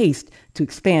recent case to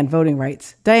expand voting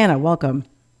rights. Diana, welcome.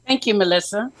 Thank you,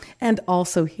 Melissa. And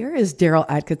also here is Daryl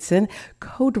Atkinson,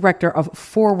 co-director of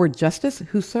Forward Justice,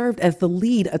 who served as the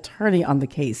lead attorney on the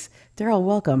case. Daryl,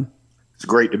 welcome. It's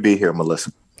great to be here,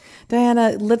 Melissa.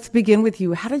 Diana, let's begin with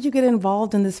you. How did you get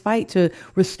involved in this fight to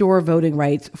restore voting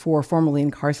rights for formerly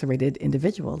incarcerated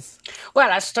individuals? Well,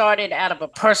 I started out of a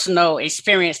personal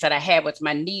experience that I had with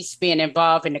my niece being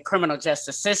involved in the criminal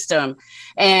justice system.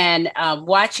 And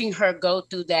watching her go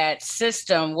through that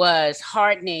system was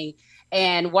heartening,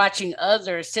 and watching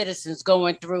other citizens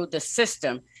going through the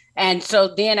system. And so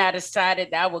then I decided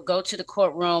that I would go to the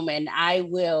courtroom and I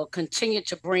will continue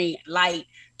to bring light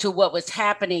to what was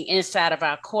happening inside of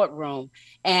our courtroom,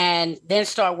 and then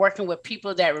start working with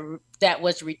people that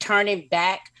was returning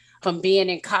back from being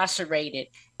incarcerated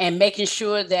and making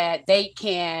sure that they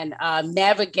can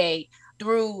navigate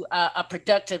through a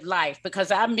productive life, because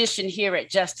our mission here at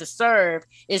Justice Served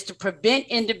is to prevent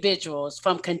individuals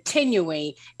from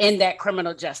continuing in that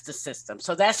criminal justice system.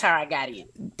 So that's how I got in.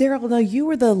 Daryl, now you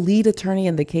were the lead attorney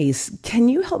in the case. Can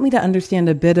you help me to understand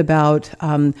a bit about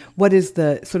what is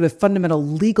the sort of fundamental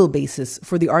legal basis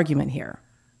for the argument here?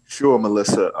 Sure,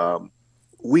 Melissa.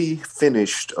 We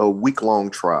finished a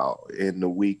week-long trial in the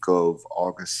week of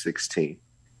August 16th.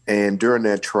 And during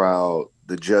that trial,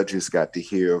 the judges got to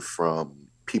hear from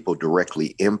people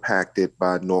directly impacted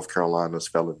by North Carolina's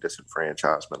felon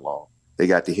disenfranchisement law. They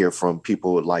got to hear from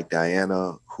people like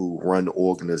Diana, who run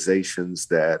organizations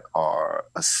that are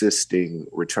assisting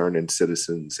returning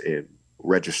citizens in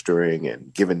registering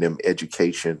and giving them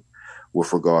education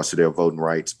with regards to their voting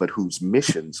rights, but whose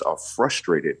missions are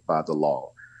frustrated by the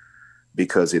law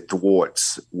because it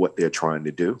thwarts what they're trying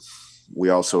to do. We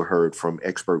also heard from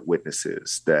expert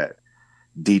witnesses that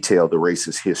detail the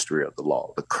racist history of the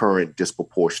law, the current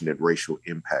disproportionate racial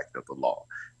impact of the law,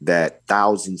 that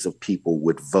thousands of people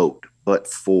would vote but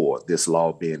for this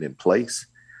law being in place.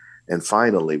 And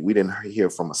finally, we didn't hear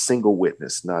from a single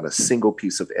witness, not a single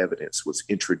piece of evidence was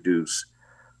introduced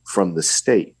from the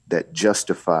state that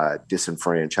justified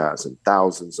disenfranchising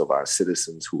thousands of our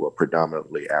citizens who are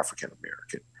predominantly African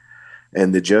American.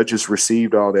 And the judges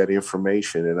received all that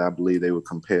information, and I believe they were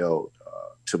compelled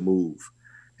to move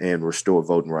and restore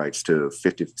voting rights to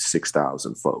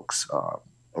 56,000 folks.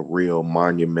 A real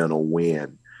monumental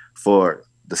win for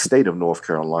the state of North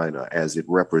Carolina, as it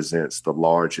represents the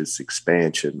largest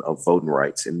expansion of voting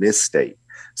rights in this state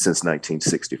since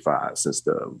 1965, since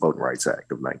the Voting Rights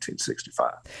Act of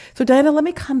 1965. So Diana, let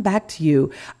me come back to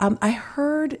you. I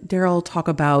heard Daryl talk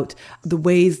about the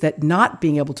ways that not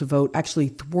being able to vote actually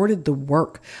thwarted the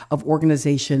work of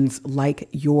organizations like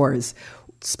yours.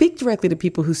 Speak directly to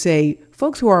people who say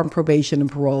folks who are on probation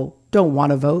and parole don't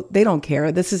want to vote. They don't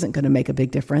care. This isn't going to make a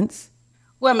big difference.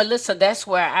 Well, Melissa, that's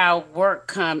where our work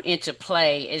come into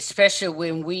play, especially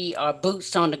when we are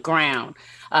boots on the ground,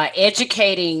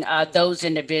 educating those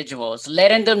individuals,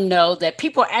 letting them know that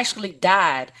people actually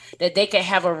died, that they can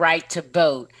have a right to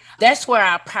vote. That's where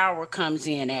our power comes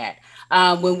in at.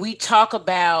 When we talk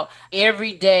about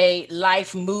everyday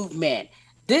life movement,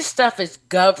 this stuff is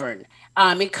governed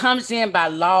It comes in by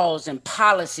laws and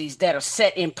policies that are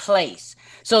set in place.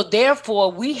 So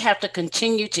therefore, we have to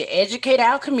continue to educate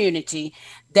our community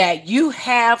that you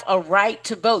have a right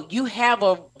to vote. You have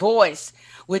a voice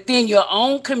within your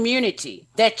own community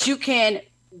that you can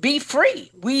be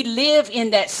free. We live in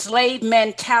that slave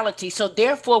mentality. So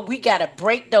therefore, we got to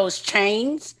break those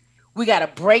chains. We got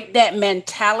to break that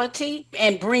mentality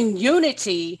and bring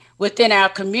unity within our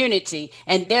community.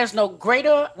 And there's no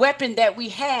greater weapon that we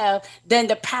have than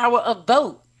the power of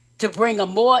vote to bring a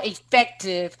more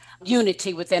effective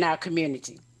unity within our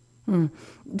community.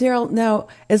 Daryl, now,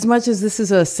 as much as this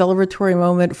is a celebratory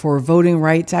moment for voting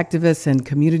rights activists and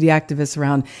community activists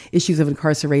around issues of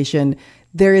incarceration,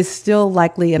 there is still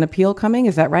likely an appeal coming.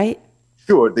 Is that right?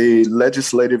 Sure. The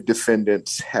legislative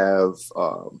defendants have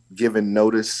given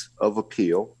notice of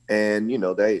appeal, and,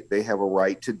 they have a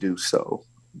right to do so.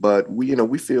 But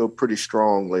we feel pretty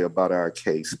strongly about our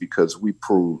case because we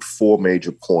proved 4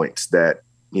 major points that,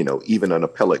 even an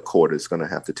appellate court is going to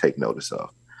have to take notice of.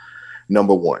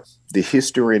 Number 1, the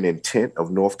history and intent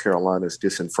of North Carolina's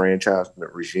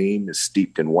disenfranchisement regime is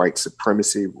steeped in white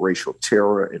supremacy, racial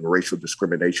terror, and racial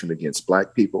discrimination against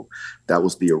Black people. That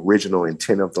was the original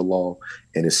intent of the law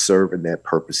and is serving that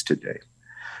purpose today.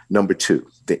 Number 2,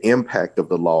 the impact of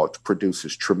the law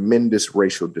produces tremendous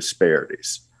racial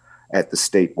disparities at the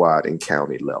statewide and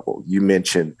county level. You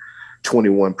mentioned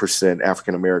 21%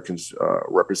 African Americans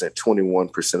represent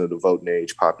 21% of the voting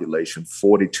age population,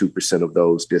 42% of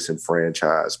those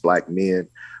disenfranchised. Black men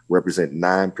represent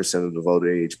 9% of the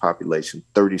voting age population,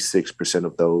 36%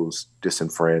 of those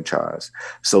disenfranchised.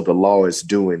 So the law is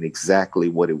doing exactly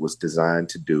what it was designed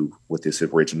to do with its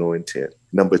original intent.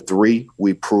 Number 3,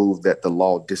 we proved that the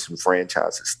law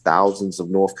disenfranchises thousands of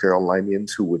North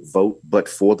Carolinians who would vote but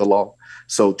for the law.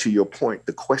 So to your point,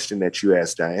 the question that you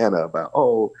asked Diana about,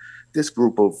 this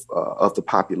group of the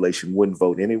population wouldn't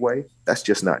vote anyway, that's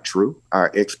just not true.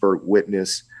 Our expert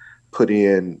witness put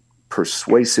in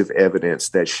persuasive evidence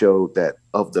that showed that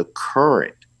of the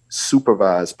current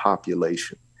supervised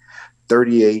population,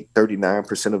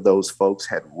 39% of those folks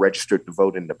had registered to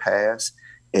vote in the past,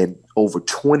 and over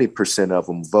 20% of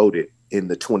them voted in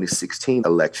the 2016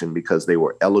 election because they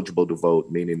were eligible to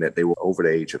vote, meaning that they were over the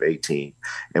age of 18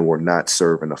 and were not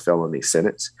serving a felony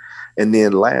sentence. And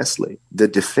then lastly, the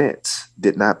defense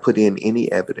did not put in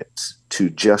any evidence to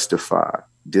justify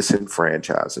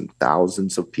disenfranchising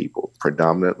thousands of people,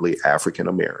 predominantly African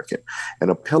American. An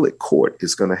appellate court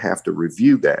is going to have to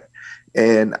review that.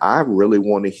 And I really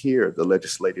want to hear the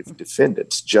legislative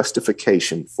defendants'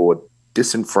 justification for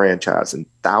disenfranchising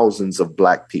thousands of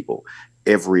Black people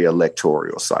every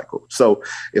electoral cycle. So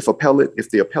if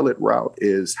the appellate route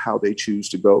is how they choose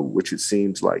to go, which it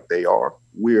seems like they are,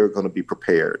 we're going to be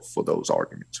prepared for those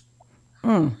arguments.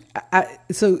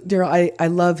 So, Daryl, I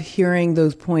love hearing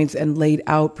those points and laid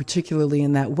out particularly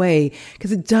in that way,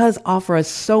 because it does offer us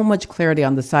so much clarity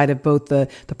on the side of both the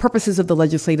purposes of the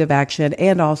legislative action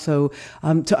and also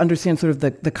to understand sort of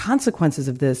the consequences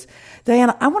of this.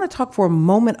 Diana, I want to talk for a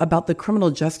moment about the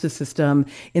criminal justice system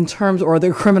or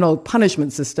the criminal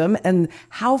punishment system and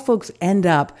how folks end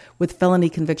up with felony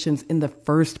convictions in the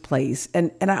first place.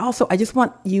 And I just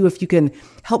want you, if you can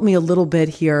help me a little bit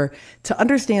here, to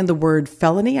understand the word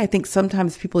felony. I think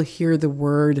sometimes people hear the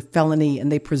word felony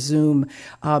and they presume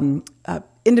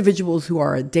individuals who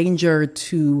are a danger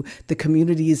to the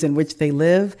communities in which they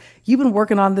live. You've been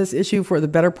working on this issue for the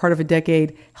better part of a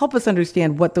decade. Help us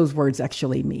understand what those words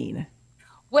actually mean.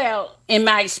 Well, in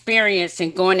my experience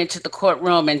in going into the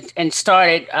courtroom and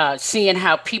started seeing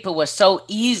how people were so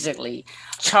easily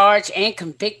charged and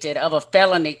convicted of a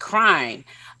felony crime,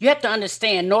 you have to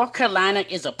understand North Carolina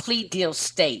is a plea deal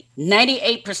state.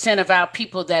 98% of our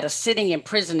people that are sitting in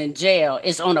prison and jail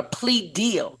is on a plea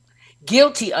deal,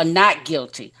 guilty or not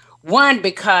guilty. One,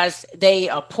 because they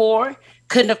are poor,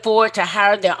 couldn't afford to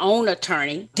hire their own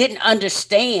attorney, didn't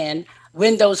understand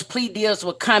when those plea deals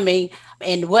were coming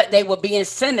and what they were being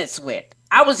sentenced with.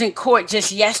 I was in court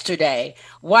just yesterday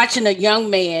watching a young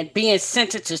man being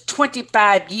sentenced to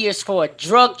 25 years for a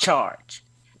drug charge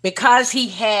because he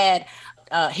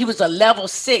was a level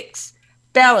 6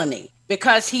 felony,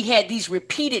 because he had these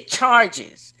repeated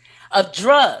charges of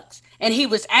drugs, and he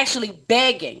was actually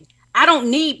begging, I don't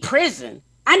need prison.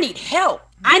 I need help.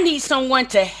 I need someone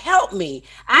to help me.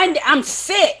 I'm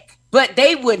sick. But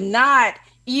they would not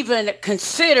even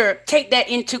take that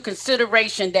into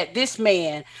consideration, that this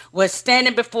man was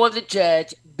standing before the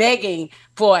judge begging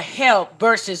for help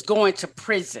versus going to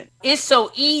prison. It's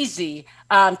so easy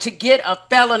to get a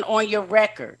felon on your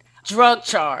record. Drug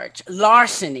charge,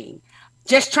 larceny,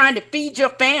 just trying to feed your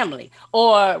family,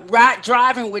 or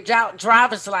driving without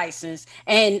driver's license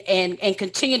and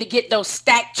continue to get those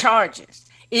stacked charges.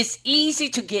 It's easy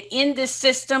to get in this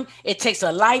system. It takes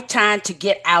a lifetime to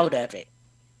get out of it.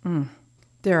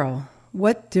 Daryl,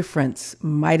 what difference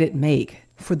might it make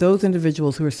for those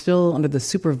individuals who are still under the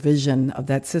supervision of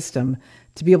that system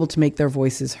to be able to make their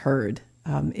voices heard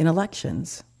in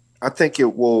elections? I think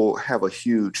it will have a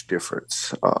huge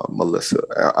difference, Melissa.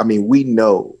 I mean, we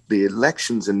know the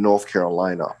elections in North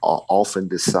Carolina are often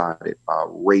decided by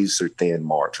razor-thin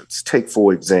margins. Take,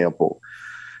 for example,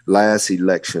 last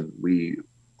election, we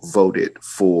voted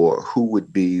for who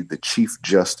would be the Chief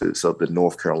Justice of the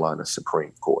North Carolina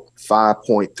Supreme Court.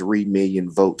 5.3 million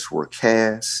votes were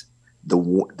cast.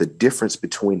 The difference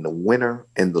between the winner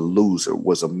and the loser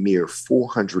was a mere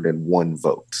 401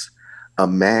 votes.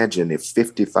 Imagine if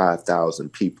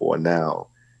 55,000 people now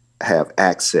have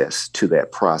access to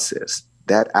that process.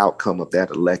 That outcome of that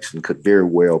election could very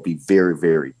well be very,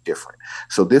 very different.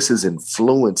 So this is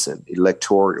influencing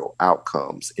electoral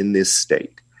outcomes in this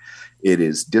state. It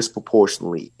is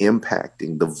disproportionately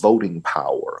impacting the voting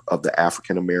power of the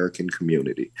African American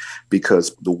community,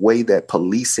 because the way that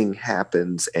policing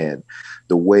happens and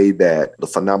the way that the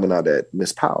phenomena that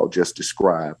Ms. Powell just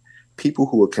described, people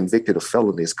who are convicted of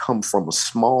felonies come from a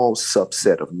small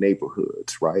subset of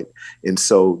neighborhoods, right? And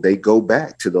so they go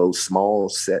back to those small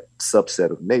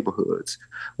subset of neighborhoods,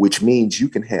 which means you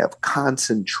can have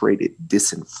concentrated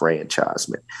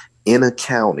disenfranchisement in a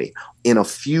county, in a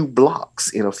few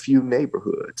blocks, in a few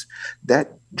neighborhoods.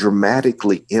 That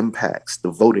dramatically impacts the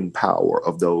voting power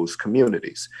of those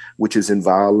communities, which is in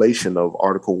violation of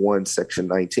Article 1, Section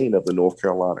 19 of the North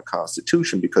Carolina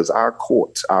Constitution, because our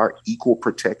courts, our equal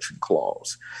protection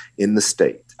clause in the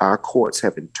state, our courts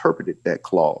have interpreted that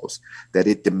clause that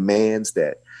it demands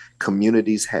that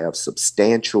communities have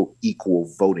substantial equal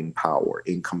voting power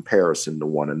in comparison to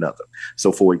one another.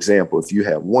 So, for example, if you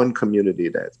have one community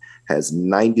that has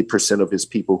 90% of its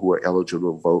people who are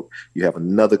eligible to vote, you have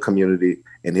another community,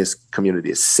 and this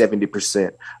community is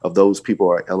 70% of those people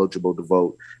are eligible to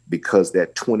vote, because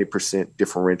that 20%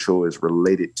 differential is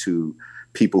related to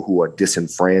people who are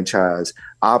disenfranchised.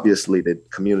 Obviously, the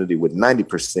community with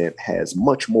 90% has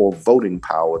much more voting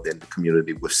power than the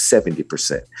community with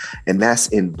 70%. And that's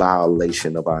in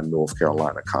violation of our North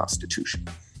Carolina Constitution.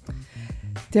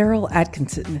 Daryl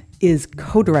Atkinson is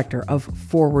co-director of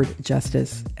Forward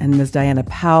Justice, and Ms. Diana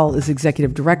Powell is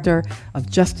executive director of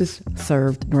Justice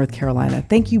Served North Carolina.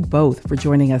 Thank you both for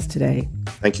joining us today.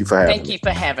 Thank you for having us. Thank you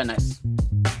for having us.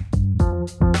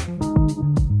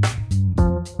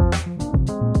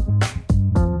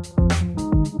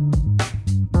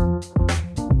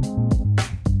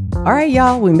 All right,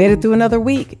 y'all, we made it through another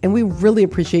week, and we really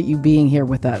appreciate you being here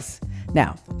with us.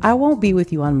 Now, I won't be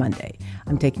with you on Monday.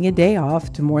 I'm taking a day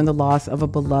off to mourn the loss of a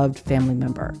beloved family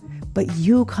member. But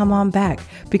you come on back,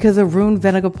 because Arun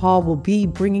Venugopal will be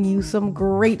bringing you some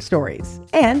great stories.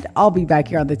 And I'll be back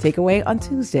here on The Takeaway on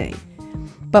Tuesday.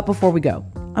 But before we go,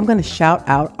 I'm going to shout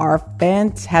out our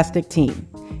fantastic team.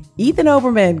 Ethan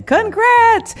Oberman,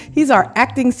 congrats! He's our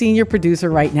acting senior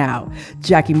producer right now.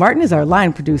 Jackie Martin is our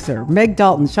line producer. Meg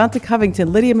Dalton, Shanta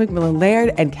Covington, Lydia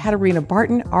McMillan-Laird, and Katarina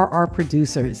Barton are our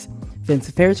producers.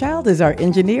 Vince Fairchild is our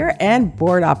engineer and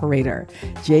board operator.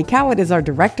 Jay Cowett is our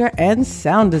director and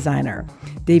sound designer.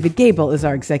 David Gable is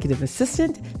our executive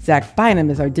assistant. Zach Bynum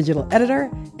is our digital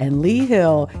editor. And Lee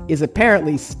Hill is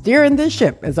apparently steering this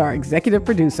ship as our executive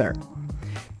producer.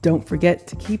 Don't forget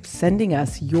to keep sending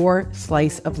us your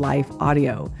slice of life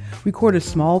audio. Record a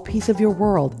small piece of your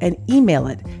world and email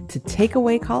it to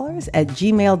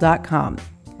takeawaycallers@gmail.com.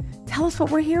 Tell us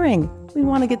what we're hearing. We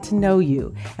want to get to know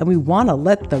you, and we want to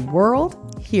let the world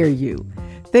hear you.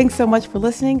 Thanks so much for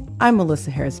listening. I'm Melissa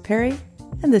Harris Perry,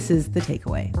 and this is The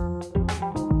Takeaway.